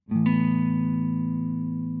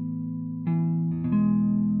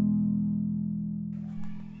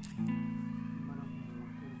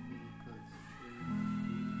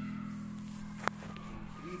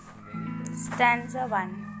Stanza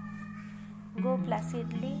 1. Go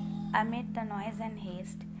placidly amid the noise and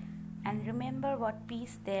haste, and remember what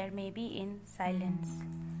peace there may be in silence.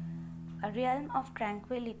 A realm of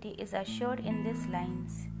tranquility is assured in these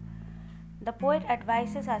lines. The poet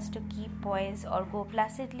advises us to keep poise or go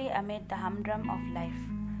placidly amid the humdrum of life.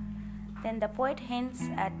 Then the poet hints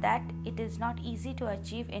at that it is not easy to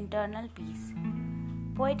achieve internal peace.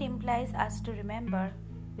 Poet implies us to remember,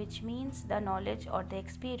 which means the knowledge or the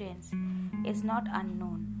experience is not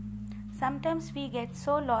unknown. Sometimes we get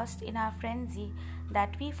so lost in our frenzy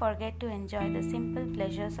that we forget to enjoy the simple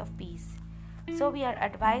pleasures of peace. So we are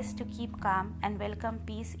advised to keep calm and welcome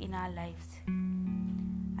peace in our lives.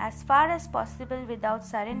 As far as possible without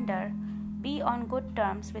surrender, be on good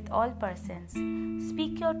terms with all persons.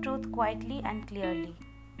 Speak your truth quietly and clearly.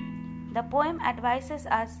 The poem advises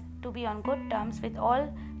us to be on good terms with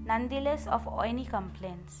all, nonetheless of any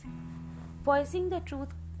complaints. Voicing the truth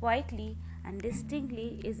quietly and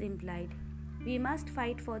distinctly is implied. We must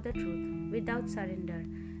fight for the truth without surrender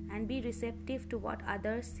and be receptive to what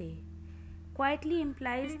others say. Quietly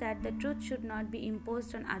implies that the truth should not be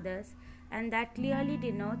imposed on others, and that clearly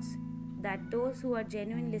denotes that those who are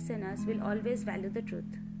genuine listeners will always value the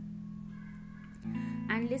truth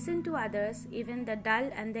and listen to others, even the dull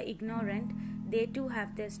and the ignorant. They too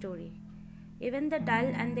have their story. Even the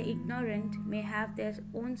dull and the ignorant may have their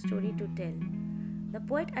own story to tell. The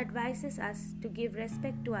poet advises us to give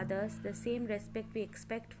respect to others, the same respect we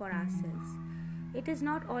expect for ourselves. It is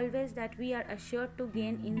not always that we are assured to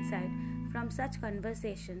gain insight from such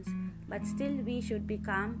conversations, but still we should be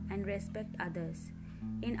calm and respect others.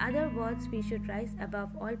 In other words, we should rise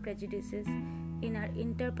above all prejudices in our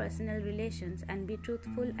interpersonal relations and be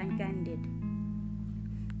truthful and candid.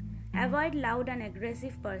 Avoid loud and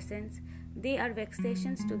aggressive persons. They are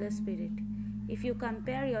vexations to the spirit. If you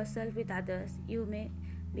compare yourself with others, you may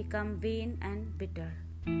become vain and bitter.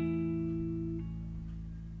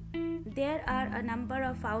 There are a number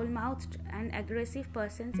of foul-mouthed and aggressive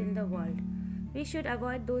persons in the world. We should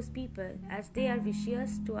avoid those people as they are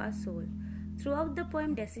vicious to our soul. Throughout the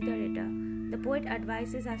poem Desiderata, the poet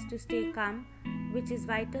advises us to stay calm, which is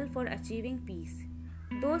vital for achieving peace.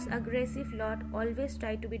 Those aggressive lot always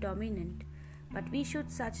try to be dominant, but we should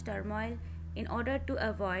such turmoil in order to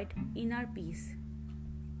avoid inner peace.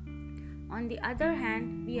 On the other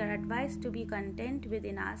hand, we are advised to be content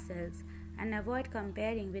within ourselves and avoid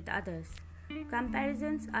comparing with others.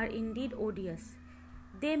 Comparisons are indeed odious.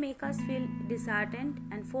 They make us feel disheartened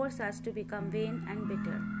and force us to become vain and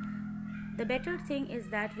bitter. The better thing is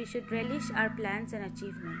that we should relish our plans and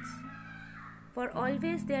achievements. For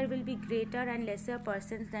always there will be greater and lesser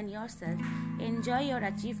persons than yourself. Enjoy your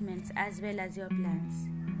achievements as well as your plans.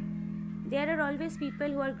 There are always people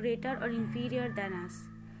who are greater or inferior than us,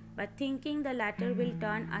 but thinking the latter will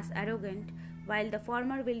turn us arrogant, while the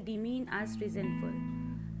former will demean us resentful.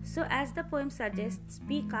 So as the poem suggests,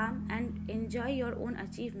 be calm and enjoy your own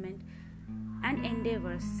achievement and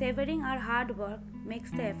endeavors. Savoring our hard work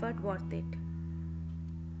makes the effort worth it.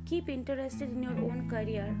 Keep interested in your own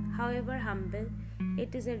career, however humble.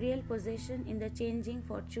 It is a real possession in the changing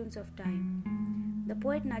fortunes of time. The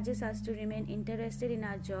poet nudges us to remain interested in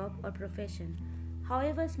our job or profession,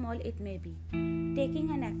 however small it may be.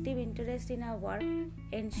 Taking an active interest in our work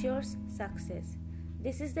ensures success.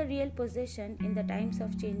 This is the real possession in the times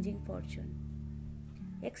of changing fortune.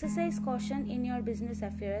 Exercise caution in your business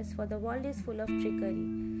affairs, for the world is full of trickery.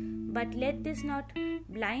 But let this not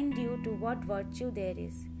blind you to what virtue there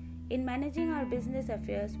is. In managing our business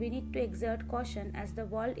affairs, we need to exert caution, as the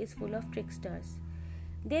world is full of tricksters.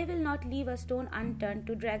 They will not leave a stone unturned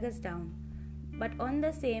to drag us down. But on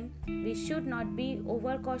the same, we should not be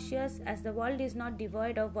overcautious, as the world is not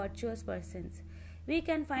devoid of virtuous persons. We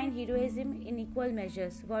can find heroism in equal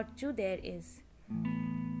measures. Virtue there is.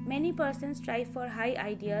 Many persons strive for high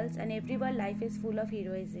ideals, and everyone's life is full of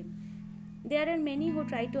heroism. There are many who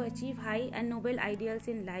try to achieve high and noble ideals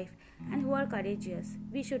in life and who are courageous.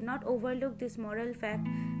 We should not overlook this moral fact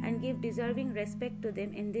and give deserving respect to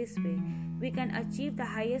them. In this way, we can achieve the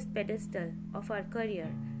highest pedestal of our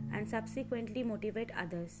career and subsequently motivate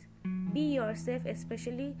others. Be yourself,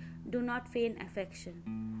 especially do not feign affection.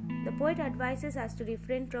 The poet advises us to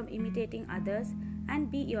refrain from imitating others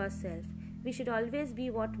and be yourself. We should always be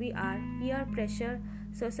what we are. Peer pressure,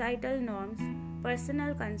 societal norms,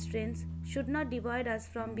 personal constraints should not divide us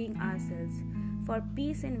from being ourselves. For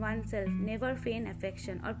peace in oneself, never feign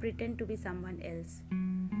affection or pretend to be someone else.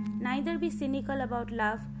 Neither be cynical about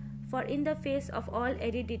love, for in the face of all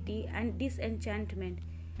aridity and disenchantment,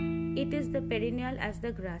 it is the perennial as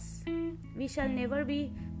the grass. We shall never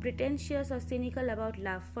be pretentious or cynical about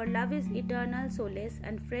love, for love is eternal solace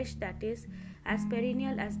and fresh, that is, as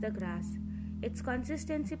perennial as the grass. Its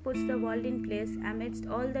consistency puts the world in place amidst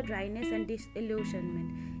all the dryness and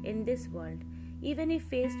disillusionment in this world. Even if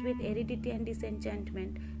faced with aridity and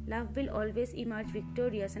disenchantment, love will always emerge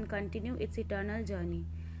victorious and continue its eternal journey.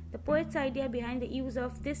 The poet's idea behind the use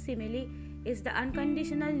of this simile is the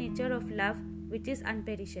unconditional nature of love, which is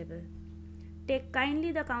unperishable. Take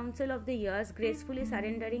kindly the counsel of the years, gracefully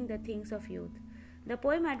surrendering the things of youth. The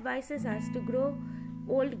poem advises us to grow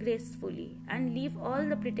old gracefully and leave all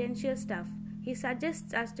the pretentious stuff. He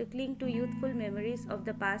suggests us to cling to youthful memories of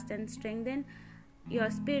the past and strengthen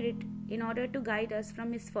your spirit in order to guide us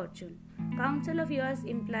from misfortune. Counsel of years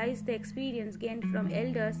implies the experience gained from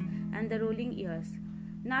elders and the rolling years.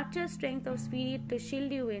 Nurture strength of spirit to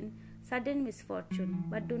shield you in sudden misfortune,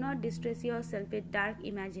 but do not distress yourself with dark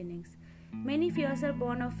imaginings. Many fears are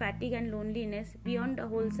born of fatigue and loneliness. Beyond a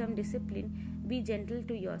wholesome discipline, be gentle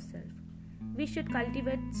to yourself. We should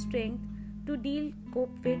cultivate strength to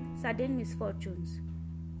cope with sudden misfortunes.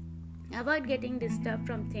 Avoid getting disturbed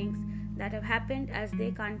from things that have happened, as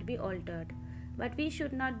they can't be altered. But we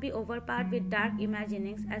should not be overpowered with dark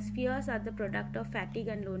imaginings, as fears are the product of fatigue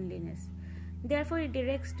and loneliness. Therefore, it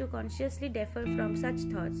directs to consciously differ from such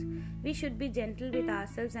thoughts. We should be gentle with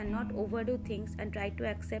ourselves and not overdo things and try to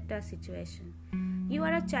accept our situation. You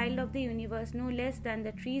are a child of the universe, no less than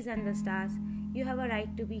the trees and the stars. You have a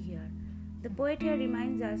right to be here. The poet here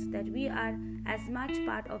reminds us that we are as much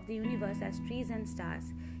part of the universe as trees and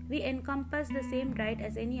stars. We encompass the same right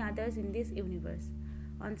as any others in this universe.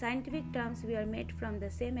 On scientific terms, we are made from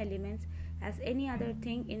the same elements as any other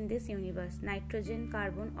thing in this universe: nitrogen,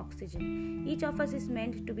 carbon, oxygen. Each of us is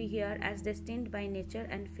meant to be here as destined by nature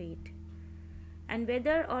and fate. And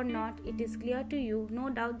whether or not it is clear to you, no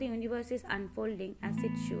doubt the universe is unfolding as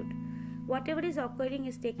it should. Whatever is occurring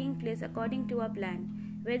is taking place according to a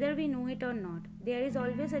plan, whether we know it or not. There is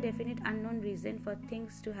always a definite unknown reason for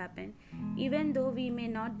things to happen, even though we may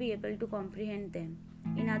not be able to comprehend them.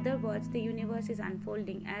 In other words, the universe is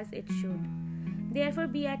unfolding as it should. Therefore,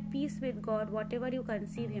 be at peace with God, whatever you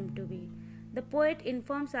conceive Him to be. The poet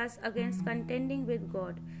informs us against contending with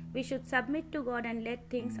God. We should submit to God and let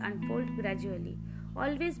things unfold gradually.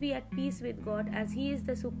 Always be at peace with God, as He is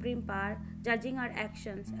the supreme power, judging our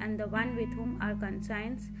actions, and the one with whom our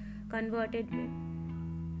conscience converted with.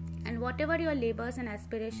 And whatever your labors and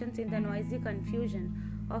aspirations in the noisy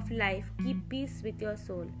confusion of life, keep peace with your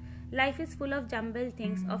soul. Life is full of jumbled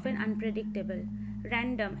things, often unpredictable,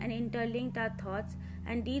 random, and interlinked. Our thoughts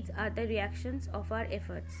and deeds are the reactions of our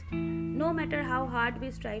efforts. No matter how hard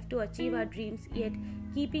we strive to achieve our dreams, yet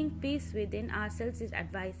keeping peace within ourselves is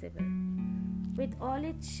advisable. With all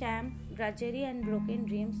its sham, drudgery, and broken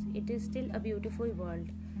dreams, it is still a beautiful world.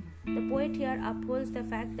 The poet here upholds the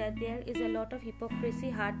fact that there is a lot of hypocrisy,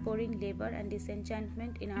 hard-pouring labor, and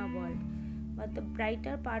disenchantment in our world. But the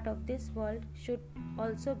brighter part of this world should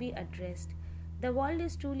also be addressed. The world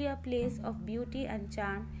is truly a place of beauty and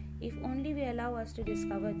charm if only we allow us to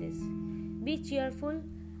discover this. Be cheerful,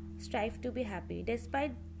 strive to be happy.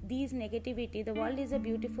 Despite these negativity, the world is a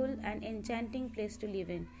beautiful and enchanting place to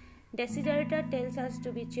live in. Desiderata tells us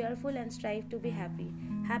to be cheerful and strive to be happy.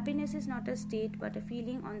 Happiness is not a state but a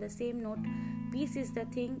feeling. On the same note, peace is the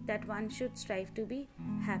thing that one should strive to be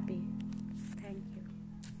happy.